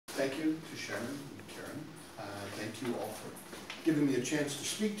Thank you to Sharon and Karen. Thank you all for giving me a chance to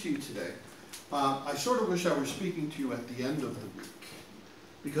speak to you today. I sort of wish I were speaking to you at the end of the week,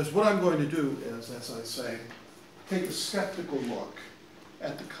 because what I'm going to do is, as I say, take a skeptical look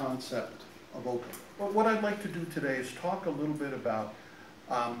at the concept of open. But what I'd like to do today is talk a little bit about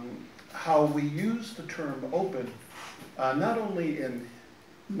how we use the term open, not only in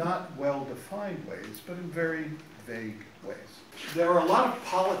not well-defined ways, but in very vague ways. There are a lot of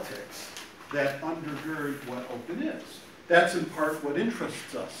politics that undergird what open is. That's in part what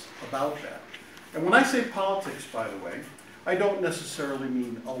interests us about that. And when I say politics, by the way, I don't necessarily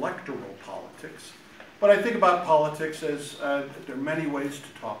mean electoral politics, but I think about politics as, there are many ways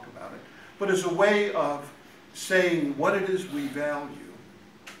to talk about it, but as a way of saying what it is we value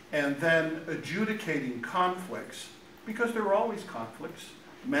and then adjudicating conflicts, because there are always conflicts.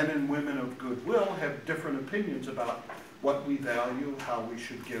 Men and women of goodwill have different opinions about what we value, how we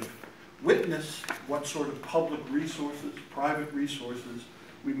should give witness, what sort of public resources, private resources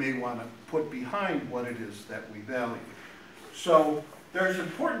we may want to put behind what it is that we value. So there's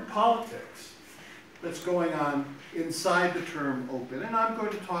important politics that's going on inside the term open, and I'm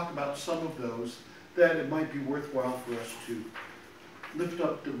going to talk about some of those that it might be worthwhile for us to lift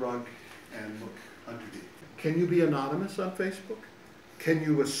up the rug and look underneath. Can you be anonymous on Facebook? Can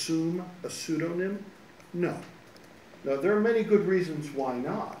you assume a pseudonym? No. Now, there are many good reasons why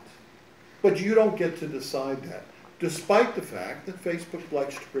not, but you don't get to decide that, despite the fact that Facebook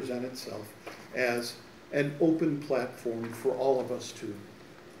likes to present itself as an open platform for all of us to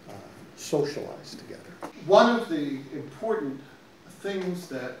socialize together. One of the important things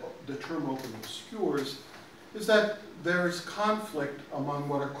that the term open obscures is that there is conflict among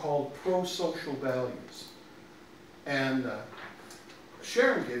what are called pro-social values. And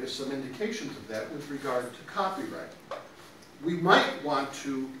Sharon gave us some indications of that with regard to copyright. We might want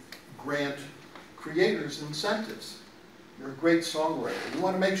to grant creators incentives. You're a great songwriter. You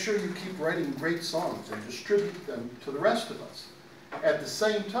want to make sure you keep writing great songs and distribute them to the rest of us. At the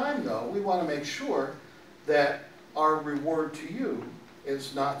same time, though, we want to make sure that our reward to you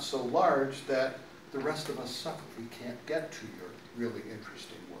is not so large that the rest of us suffer. We can't get to your really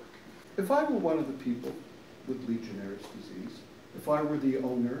interesting work. If I were one of the people with Legionnaire's disease, if I were the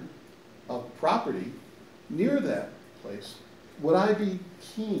owner of property near that place, would I be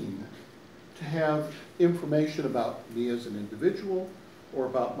keen to have information about me as an individual or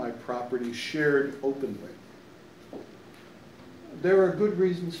about my property shared openly? There are good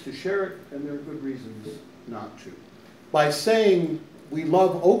reasons to share it, and there are good reasons not to. By saying we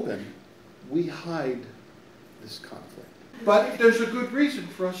love open, we hide this conflict. But there's a good reason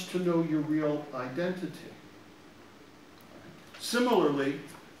for us to know your real identity. Similarly,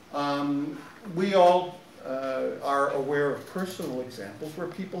 we all are aware of personal examples where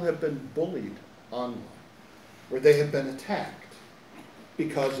people have been bullied online, where they have been attacked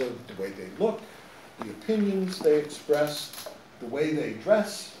because of the way they look, the opinions they express, the way they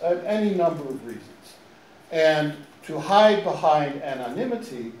dress, any number of reasons. And to hide behind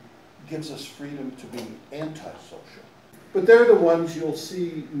anonymity gives us freedom to be antisocial. But they're the ones you'll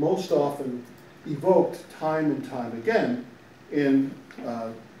see most often evoked time and time again in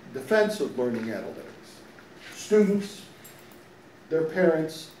defense of learning analytics. Students, their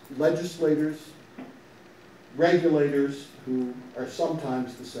parents, legislators, regulators, who are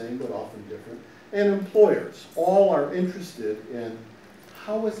sometimes the same but often different, and employers, all are interested in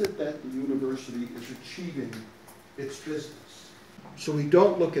how is it that the university is achieving its business. So we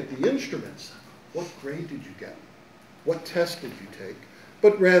don't look at the instruments. What grade did you get? What test did you take?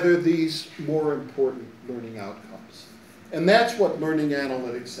 But rather these more important learning outcomes. And that's what learning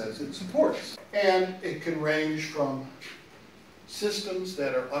analytics says it supports. And it can range from systems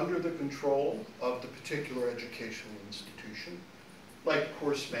that are under the control of the particular educational institution, like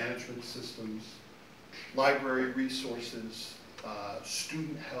course management systems, library resources,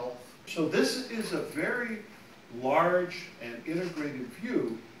 student health. So this is a very large and integrated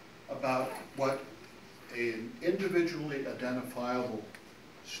view about what an individually identifiable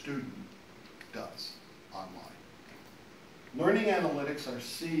student does online. Learning analytics are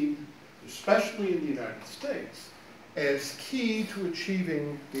seen, especially in the United States, as key to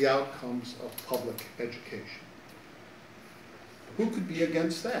achieving the outcomes of public education. Who could be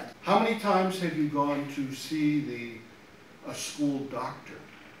against that? How many times have you gone to see a school doctor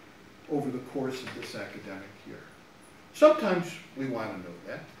over the course of this academic year? Sometimes we want to know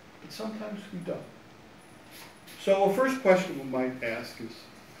that, but sometimes we don't. So a first question we might ask is,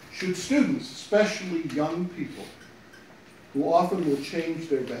 should students, especially young people, who often will change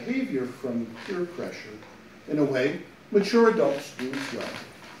their behavior from peer pressure in a way mature adults do as well,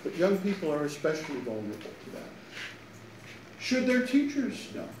 but young people are especially vulnerable to that. Should their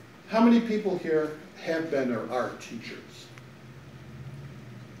teachers know? How many people here have been or are teachers?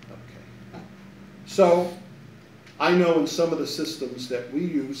 Okay. So I know in some of the systems that we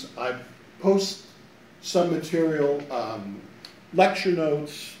use, I post some material, lecture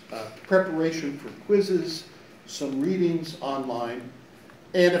notes, preparation for quizzes, some readings online,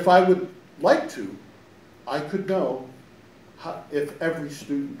 and if I would like to, I could know if every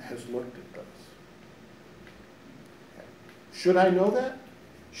student has looked at those. Should I know that?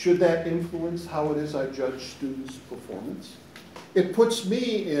 Should that influence how it is I judge students' performance? It puts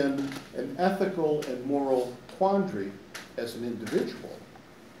me in an ethical and moral quandary as an individual.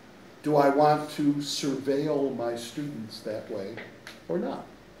 Do I want to surveil my students that way or not?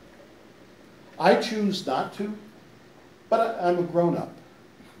 I choose not to, but I'm a grown-up.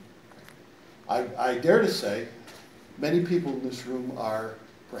 I dare to say many people in this room are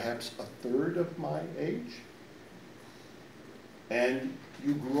perhaps a third of my age, and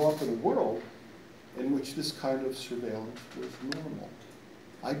you grew up in a world in which this kind of surveillance was normal.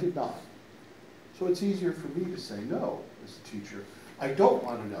 I did not. So it's easier for me to say no as a teacher. I don't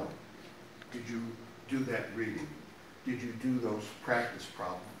want to know, did you do that reading? Did you do those practice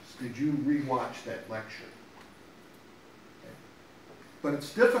problems? Did you rewatch that lecture? Okay. But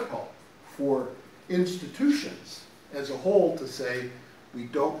it's difficult for institutions as a whole to say, we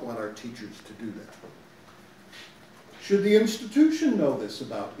don't want our teachers to do that. Should the institution know this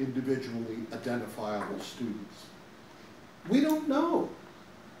about individually identifiable students? We don't know.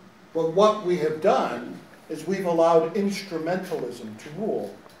 But what we have done is we've allowed instrumentalism to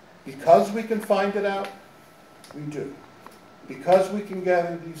rule. Because we can find it out, we do. Because we can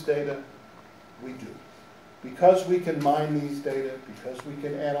gather these data, we do. Because we can mine these data, because we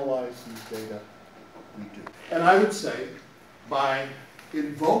can analyze these data, we do. And I would say, by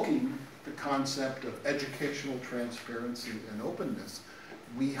invoking the concept of educational transparency and openness,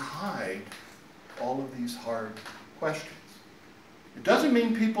 we hide all of these hard questions. It doesn't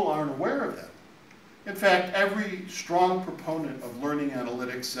mean people aren't aware of them. In fact, every strong proponent of learning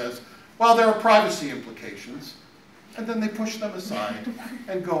analytics says, well, there are privacy implications, and then they push them aside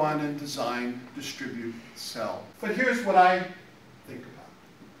and go on and design, distribute, sell. But here's what I think about.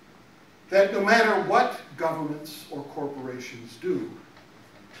 That no matter what governments or corporations do,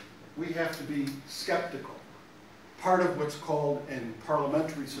 we have to be skeptical. Part of what's called in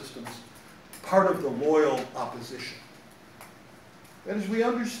parliamentary systems, part of the loyal opposition. That is, we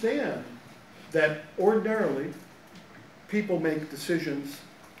understand that ordinarily people make decisions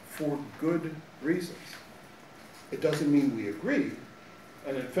for good reasons. It doesn't mean we agree.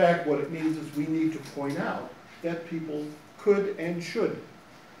 And in fact, what it means is we need to point out that people could and should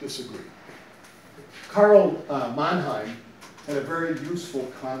disagree. Karl Mannheim had a very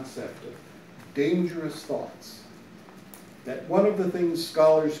useful concept of dangerous thoughts. That one of the things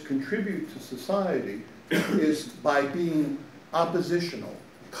scholars contribute to society is by being oppositional,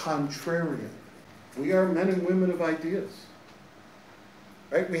 contrarian. We are men and women of ideas.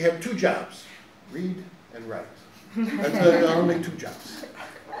 Right? We have two jobs, read and write. That's only two jobs.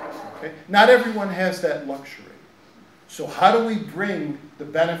 Okay? Not everyone has that luxury. So how do we bring the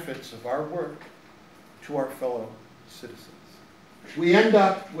benefits of our work to our fellow citizens? We end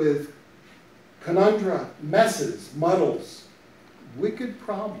up with conundra, messes, muddles, wicked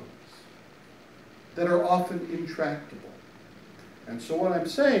problems that are often intractable. And so what I'm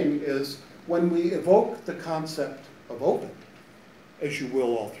saying is, when we evoke the concept of open, as you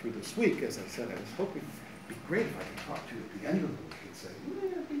will all through this week, as I said, I was hoping it'd be great if I could talk to you at the end of the week and say,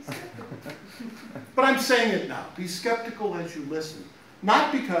 yeah, be skeptical. But I'm saying it now. Be skeptical as you listen.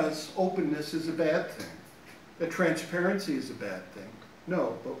 Not because openness is a bad thing, that transparency is a bad thing.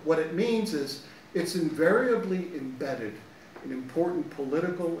 No, but what it means is it's invariably embedded in important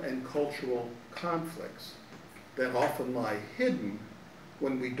political and cultural conflicts that often lie hidden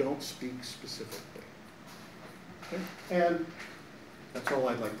when we don't speak specifically. Okay? And that's all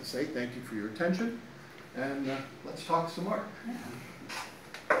I'd like to say. Thank you for your attention, and let's talk some more.